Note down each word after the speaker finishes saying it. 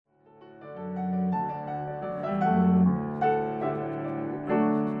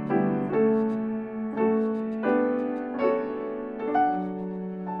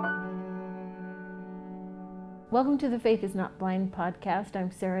Welcome to the Faith is Not Blind podcast. I'm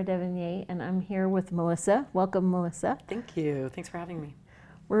Sarah Devonier, and I'm here with Melissa. Welcome, Melissa. Thank you. Thanks for having me.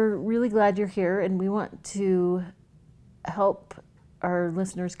 We're really glad you're here, and we want to help our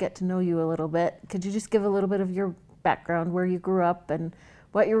listeners get to know you a little bit. Could you just give a little bit of your background, where you grew up, and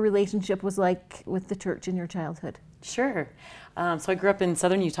what your relationship was like with the church in your childhood? Sure. So I grew up in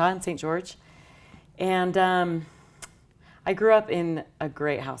southern Utah in St. George, and I grew up in a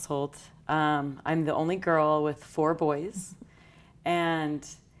great household. I'm the only girl with 4 boys, and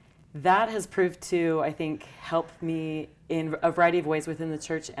that has proved to, I think, help me in a variety of ways within the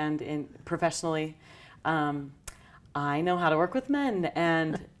church and in professionally. I know how to work with men,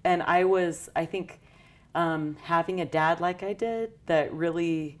 and I think, having a dad like I did that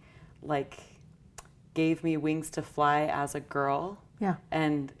really gave me wings to fly as a girl. Yeah.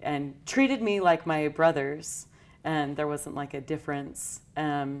 And treated me like my brothers, and there wasn't like a difference.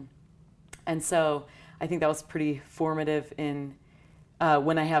 And so I think that was pretty formative in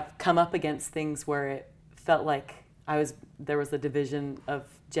when I have come up against things where it felt like there was a division of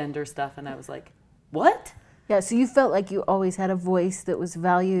gender stuff, and I was like, what? Yeah, so you felt like you always had a voice that was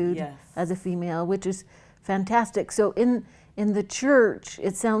valued. Yes. As a female, which is fantastic. So in the church,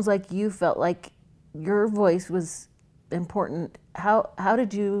 it sounds like you felt like your voice was important. How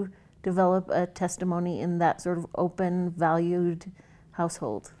did you develop a testimony in that sort of open, valued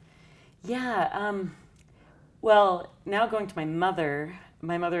household? Yeah, well, now going to my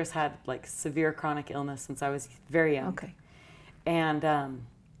mother's had like severe chronic illness since I was very young. Okay. And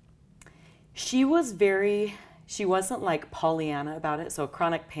she wasn't like Pollyanna about it, so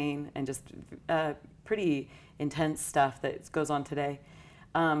chronic pain and just pretty intense stuff that goes on today.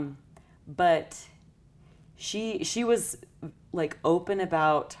 But she was like open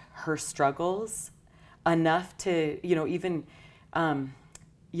about her struggles enough to, even,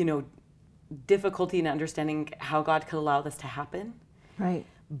 difficulty in understanding how God could allow this to happen. Right.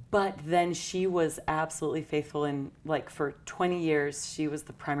 But then she was absolutely faithful, and for 20 years she was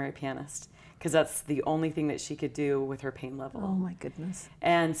the primary pianist, because that's the only thing that she could do with her pain level. Oh my goodness.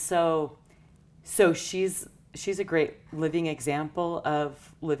 And so she's a great living example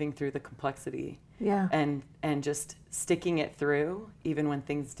of living through the complexity. Yeah. And just sticking it through even when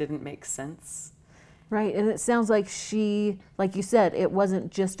things didn't make sense. Right, and it sounds like she, like you said, it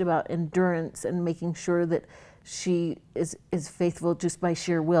wasn't just about endurance and making sure that she is faithful just by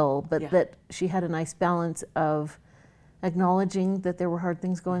sheer will, but that she had a nice balance of acknowledging that there were hard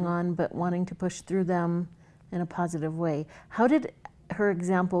things going on, but wanting to push through them in a positive way. How did her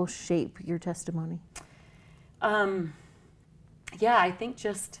example shape your testimony? I think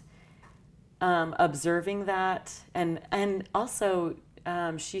just observing that, and also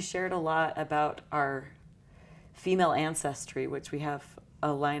she shared a lot about our female ancestry, which we have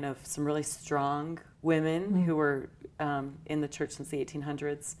a line of some really strong women who were in the church since the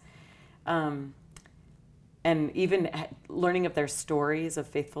 1800s. And even learning of their stories of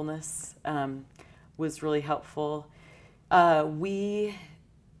faithfulness was really helpful. My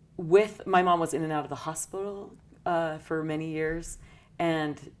mom was in and out of the hospital for many years,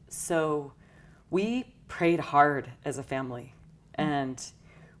 and so we prayed hard as a family, and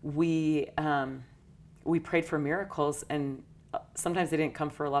we prayed for miracles, and sometimes they didn't come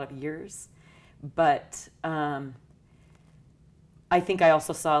for a lot of years, but I think I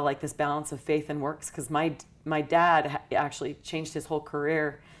also saw this balance of faith and works, because my dad actually changed his whole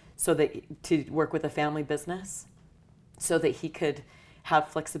career to work with a family business, so that he could have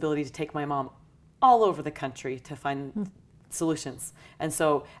flexibility to take my mom all over the country to find solutions. And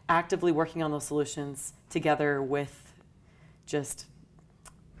so actively working on those solutions together with just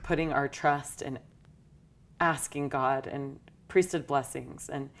putting our trust and asking God and priesthood blessings,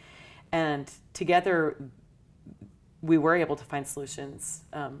 and together we were able to find solutions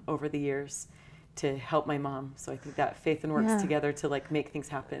over the years to help my mom. So I think that faith and works together to make things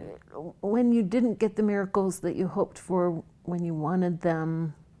happen. When you didn't get the miracles that you hoped for when you wanted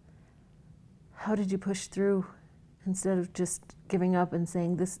them, how did you push through instead of just giving up and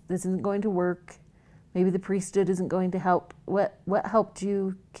saying this isn't going to work? Maybe the priesthood isn't going to help. What helped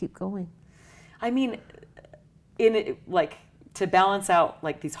you keep going? I mean, to balance out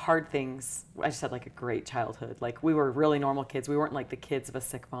these hard things, I just had a great childhood. We were really normal kids. We weren't the kids of a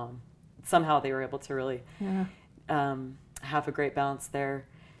sick mom. Somehow they were able to really have a great balance there.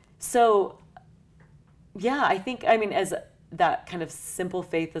 So I think, as that kind of simple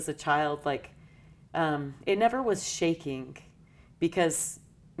faith as a child, it never was shaking, because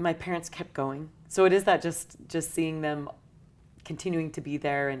my parents kept going. So it is that just seeing them continuing to be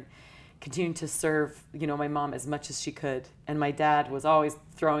there and continuing to serve, my mom as much as she could. And my dad was always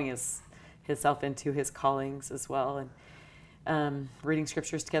throwing his himself into his callings as well. And reading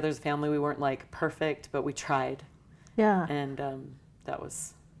scriptures together as a family. We weren't like perfect, but we tried. Yeah. And that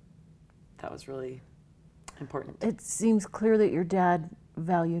was really important. It seems clear that your dad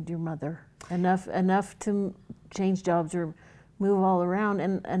valued your mother enough to change jobs or move all around,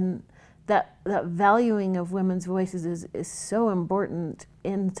 and that valuing of women's voices is so important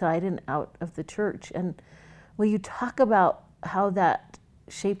inside and out of the church. And will you talk about how that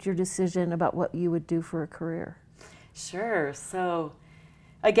shaped your decision about what you would do for a career? Sure. So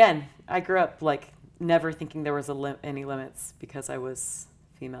again, I grew up like never thinking there was any limits because I was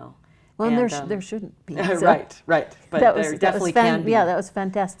female. Well, and there shouldn't be. So. Right. But there definitely can be. Yeah, that was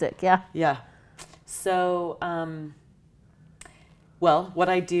fantastic. Yeah. Yeah. So, well, what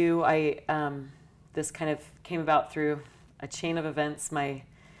I do, this kind of came about through a chain of events. My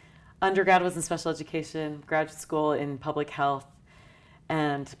undergrad was in special education, graduate school in public health,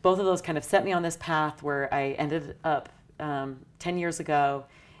 and both of those kind of set me on this path where I ended up 10 years ago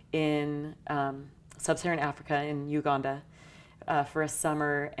in sub-Saharan Africa in Uganda for a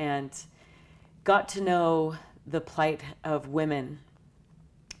summer, and got to know the plight of women.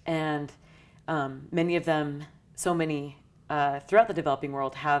 And many of them, so many throughout the developing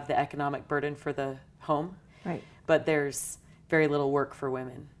world, have the economic burden for the home. Right. But there's very little work for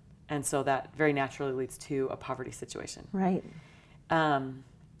women. And so that very naturally leads to a poverty situation. Right.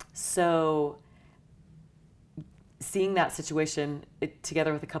 So seeing that situation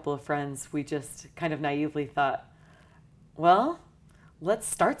together with a couple of friends, we just kind of naively thought, well, let's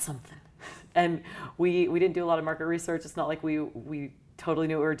start something. And we didn't do a lot of market research. It's not like we totally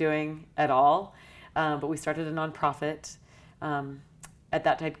knew what we were doing at all. But we started a nonprofit at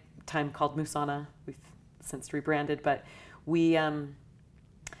that time called Musana. We've since rebranded, but we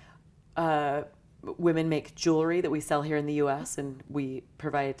women make jewelry that we sell here in the U.S., and we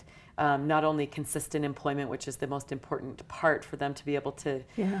provide not only consistent employment, which is the most important part for them to be able to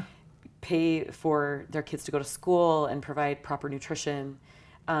pay for their kids to go to school and provide proper nutrition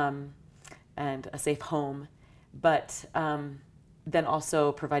and a safe home, but then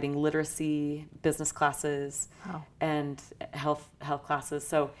also providing literacy, business classes, and health classes.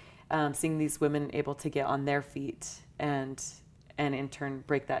 So seeing these women able to get on their feet and in turn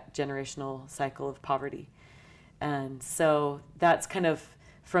break that generational cycle of poverty. And so that's kind of,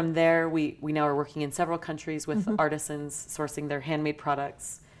 from there, we now are working in several countries with artisans sourcing their handmade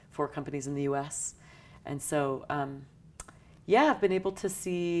products for companies in the U.S. And so, I've been able to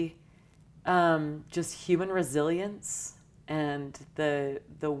see just human resilience and the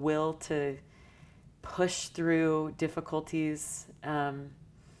will to push through difficulties.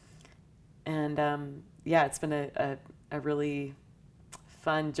 It's been a really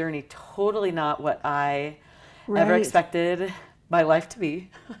fun journey. Totally not what I ever expected my life to be.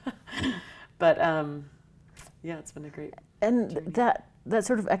 But it's been a great and journey. That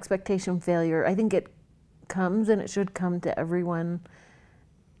sort of expectation failure, I think it comes, and it should come to everyone.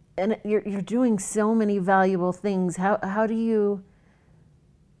 And you're doing so many valuable things. How do you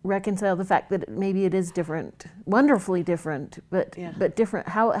reconcile the fact that maybe it is different, wonderfully different, but different?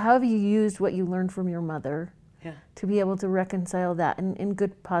 How have you used what you learned from your mother to be able to reconcile that in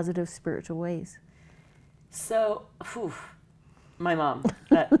good, positive, spiritual ways? So, my mom.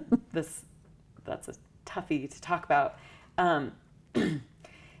 That's a toughie to talk about.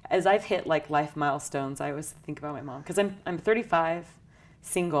 As I've hit like life milestones, I always think about my mom, because I'm 35,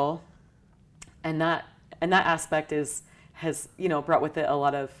 single, and that aspect has brought with it a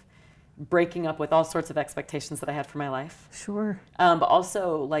lot of breaking up with all sorts of expectations that I had for my life. Sure. But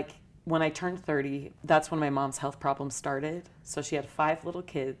also, like, when I turned 30, that's when my mom's health problems started. So she had 5 little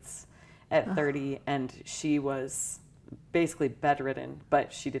kids at 30, and she was basically bedridden,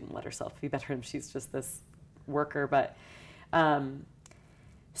 but she didn't let herself be bedridden. She's just this worker. But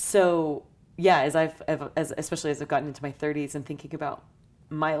especially as I've gotten into my 30s and thinking about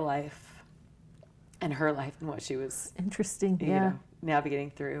my life and her life and what she was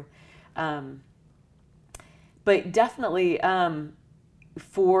navigating through. But definitely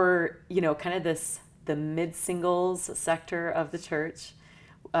for, kind of the mid-singles sector of the church,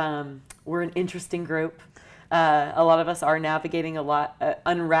 we're an interesting group. A lot of us are navigating a lot,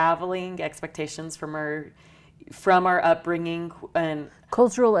 unraveling expectations from our upbringing and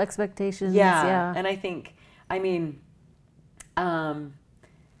cultural expectations. Yeah. And I think,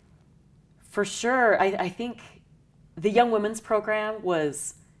 for sure, I think the Young Women's Program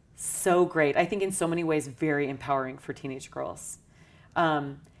was so great. I think in so many ways very empowering for teenage girls.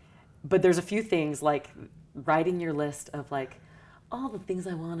 But there's a few things, like writing your list of like all the things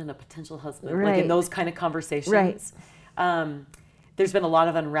I want in a potential husband, like in those kind of conversations. Right. there's been a lot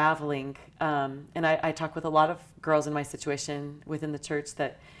of unraveling. And I talk with a lot of girls in my situation within the church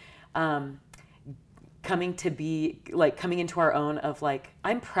that coming into our own of like,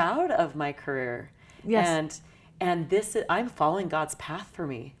 I'm proud of my career. Yes. And I'm following God's path for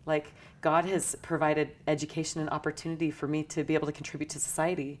me. Like, God has provided education and opportunity for me to be able to contribute to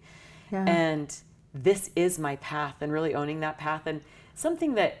society. Yeah. And this is my path, and really owning that path. And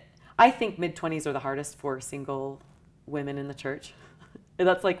something that I think mid-20s are the hardest for single women in the church. And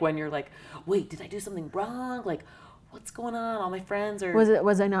that's like when you're like, wait, did I do something wrong? Like, what's going on? All my friends are...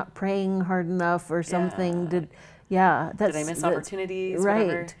 Was I not praying hard enough or something? Did I miss opportunities? Right.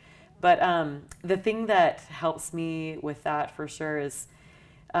 Whatever. But the thing that helps me with that for sure is,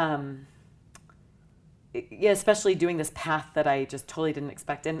 especially doing this path that I just totally didn't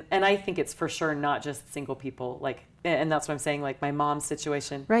expect. And I think it's for sure not just single people. Like, and that's what I'm saying. Like my mom's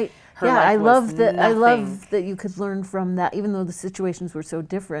situation. Right. Her yeah, life I was love that. I love nothing. that you could learn from that, even though the situations were so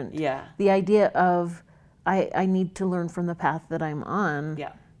different. Yeah. The idea of I need to learn from the path that I'm on.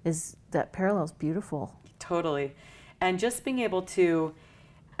 Yeah. Is that parallel's beautiful. Totally. And just being able to,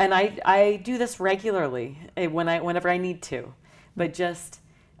 and I do this regularly whenever I need to, but just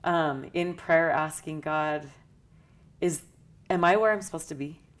in prayer asking God, am I where I'm supposed to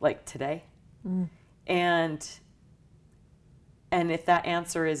be, like today? And if that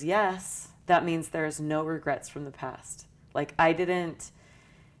answer is yes, that means there's no regrets from the past. Like I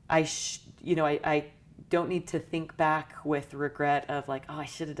don't need to think back with regret of like, oh, I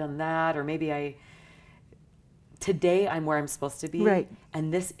should have done that, or maybe today I'm where I'm supposed to be. Right.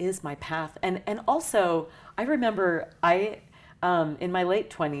 And this is my path. And also I remember in my late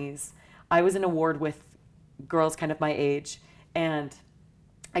 20s, I was in a ward with girls kind of my age, and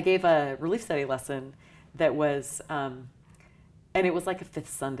I gave a relief study lesson that was, and it was like a fifth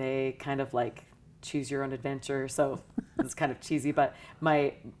Sunday, kind of like choose your own adventure. So it's kind of cheesy, but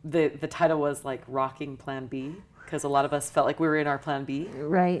the title was like Rocking Plan B, because a lot of us felt like we were in our Plan B.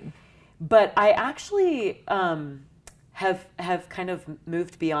 Right. But I actually have kind of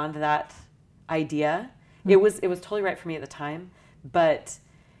moved beyond that idea. It was totally right for me at the time, but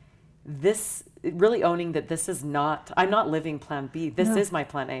this really owning that this is not, I'm not living Plan B. This is my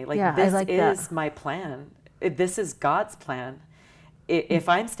Plan A. Like this is that. my plan. This is God's plan. If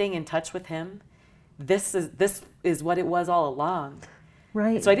I'm staying in touch with Him, this is what it was all along.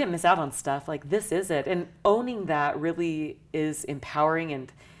 Right. So I didn't miss out on stuff. Like this is it, and owning that really is empowering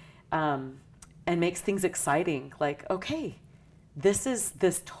and makes things exciting. Like, okay, this is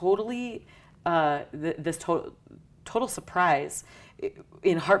this totally total surprise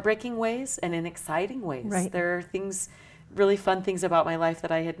in heartbreaking ways and in exciting ways. Right. There are really fun things about my life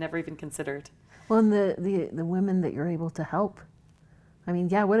that I had never even considered. Well, and the women that you're able to help. I mean,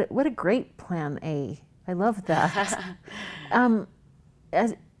 yeah, what a great Plan A. I love that.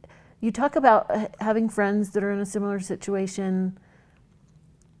 As you talk about having friends that are in a similar situation,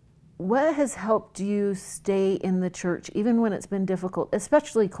 what has helped you stay in the church even when it's been difficult,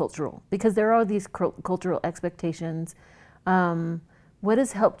 especially cultural, because there are these cultural expectations. What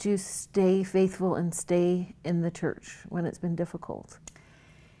has helped you stay faithful and stay in the church when it's been difficult?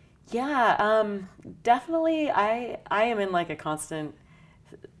 Yeah, definitely. I am in like a constant,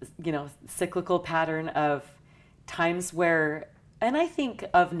 cyclical pattern of times where, and I think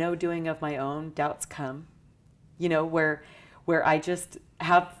of no doing of my own, doubts come, where I just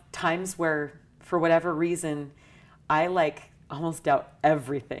have times where, for whatever reason, I like almost doubt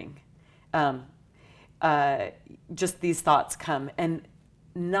everything. Just these thoughts come, and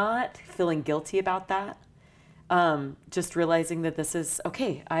not feeling guilty about that. Just realizing that this is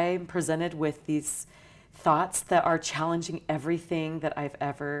okay. I'm presented with these thoughts that are challenging everything that I've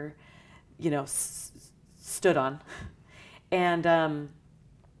ever, stood on, and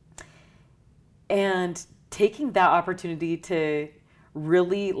taking that opportunity to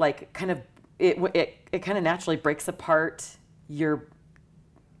really like kind of it kind of naturally breaks apart your,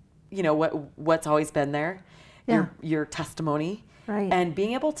 what's always been there, your testimony, right, and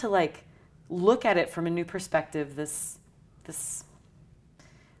being able to like look at it from a new perspective, this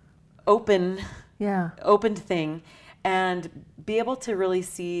open thing, and be able to really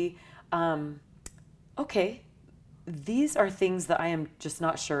see, okay, these are things that I am just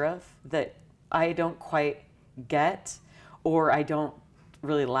not sure of, that I don't quite get, or I don't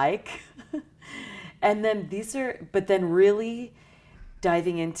really like. And then but then really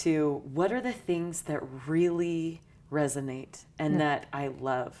diving into what are the things that really resonate and that I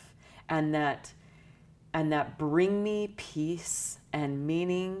love, and that bring me peace and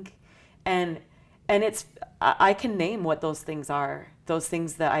meaning, and it's, I can name what those things are, those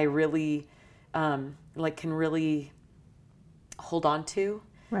things that I really can really hold on to.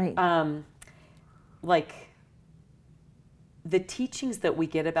 Right. Like the teachings that we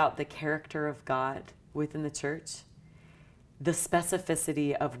get about the character of God within the church, the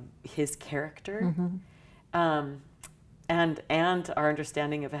specificity of his character, and our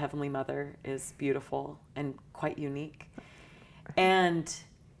understanding of a Heavenly Mother is beautiful and quite unique. And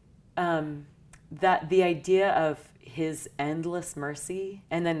that the idea of his endless mercy,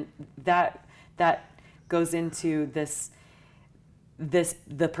 and then that goes into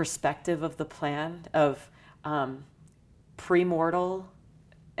the perspective of the plan of premortal,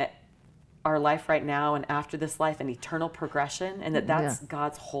 our life right now and after this life, and eternal progression, and that's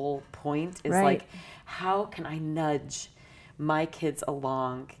God's whole point is like, how can I nudge my kids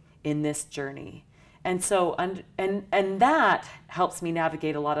along in this journey? And so and that helps me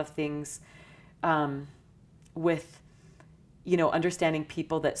navigate a lot of things with, you know, understanding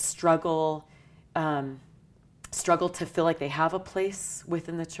people that struggle to feel like they have a place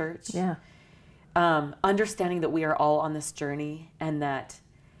within the church. Yeah. Understanding that we are all on this journey, and that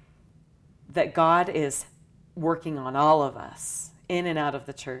God is working on all of us in and out of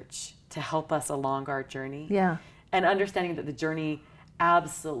the church to help us along our journey. Yeah. And understanding that the journey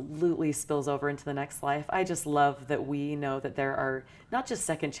absolutely spills over into the next life. I just love that we know that there are not just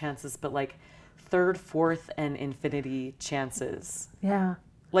second chances, but like third, fourth, and infinity chances. Yeah.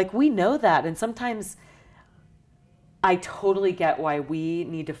 Like we know that. And sometimes I totally get why we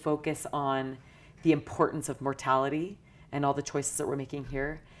need to focus on the importance of mortality and all the choices that we're making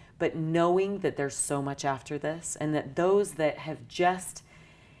here. But knowing that there's so much after this, and that those that have just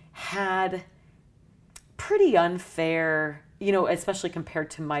had pretty unfair, you know, especially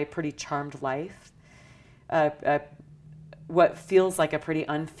compared to my pretty charmed life, what feels like a pretty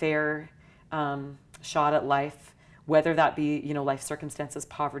unfair shot at life, whether that be, you know, life circumstances,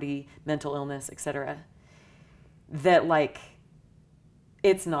 poverty, mental illness, etc., that like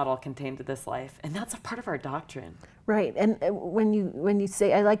it's not all contained to this life, and that's a part of our doctrine. Right. And when you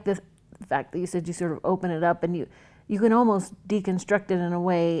say, I like the fact that you said you sort of open it up, and you can almost deconstruct it in a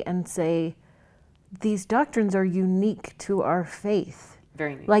way and say these doctrines are unique to our faith.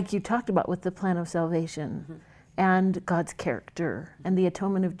 Very unique. Like you talked about with the plan of salvation and God's character and the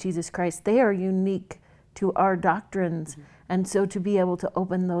atonement of Jesus Christ. They are unique to our doctrines. And so to be able to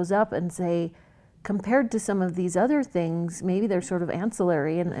open those up and say, compared to some of these other things, maybe they're sort of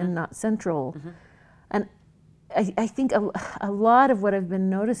ancillary and not central. And I think a lot of what I've been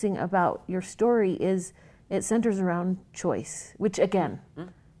noticing about your story is it centers around choice, which again,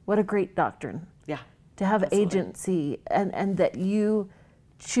 what a great doctrine. Yeah. To have agency and that you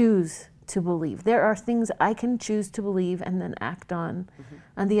choose to believe. There are things I can choose to believe and then act on,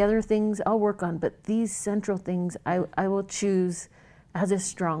 and the other things I'll work on, but these central things I will choose as a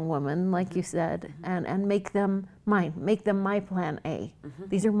strong woman, like you said, and make them mine, make them my plan A.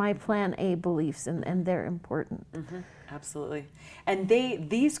 These are my plan A beliefs, and they're important. Absolutely. And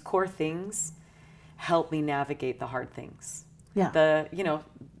these core things help me navigate the hard things. Yeah. The, you know,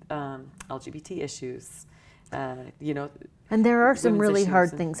 LGBT issues, you know. And there are some really hard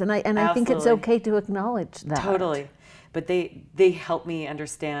and things, and I think it's okay to acknowledge that. Totally. But they help me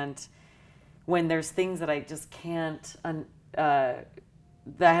understand when there's things that I just can't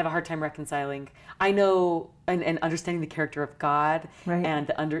that I have a hard time reconciling. I know and understanding the character of God, right, and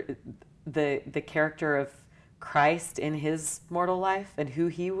the character of Christ in his mortal life, and who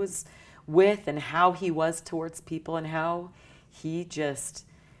he was with, and how he was towards people, and how he just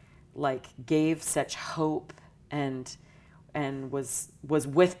like gave such hope and was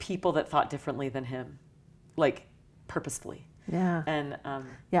with people that thought differently than him, like purposefully. Yeah. And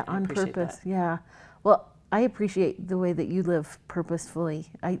yeah, on purpose. That. Yeah. Well, I appreciate the way that you live purposefully.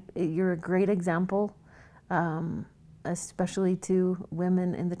 You're a great example, especially to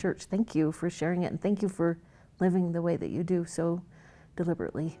women in the church. Thank you for sharing it, and thank you for living the way that you do so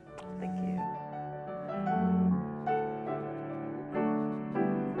deliberately.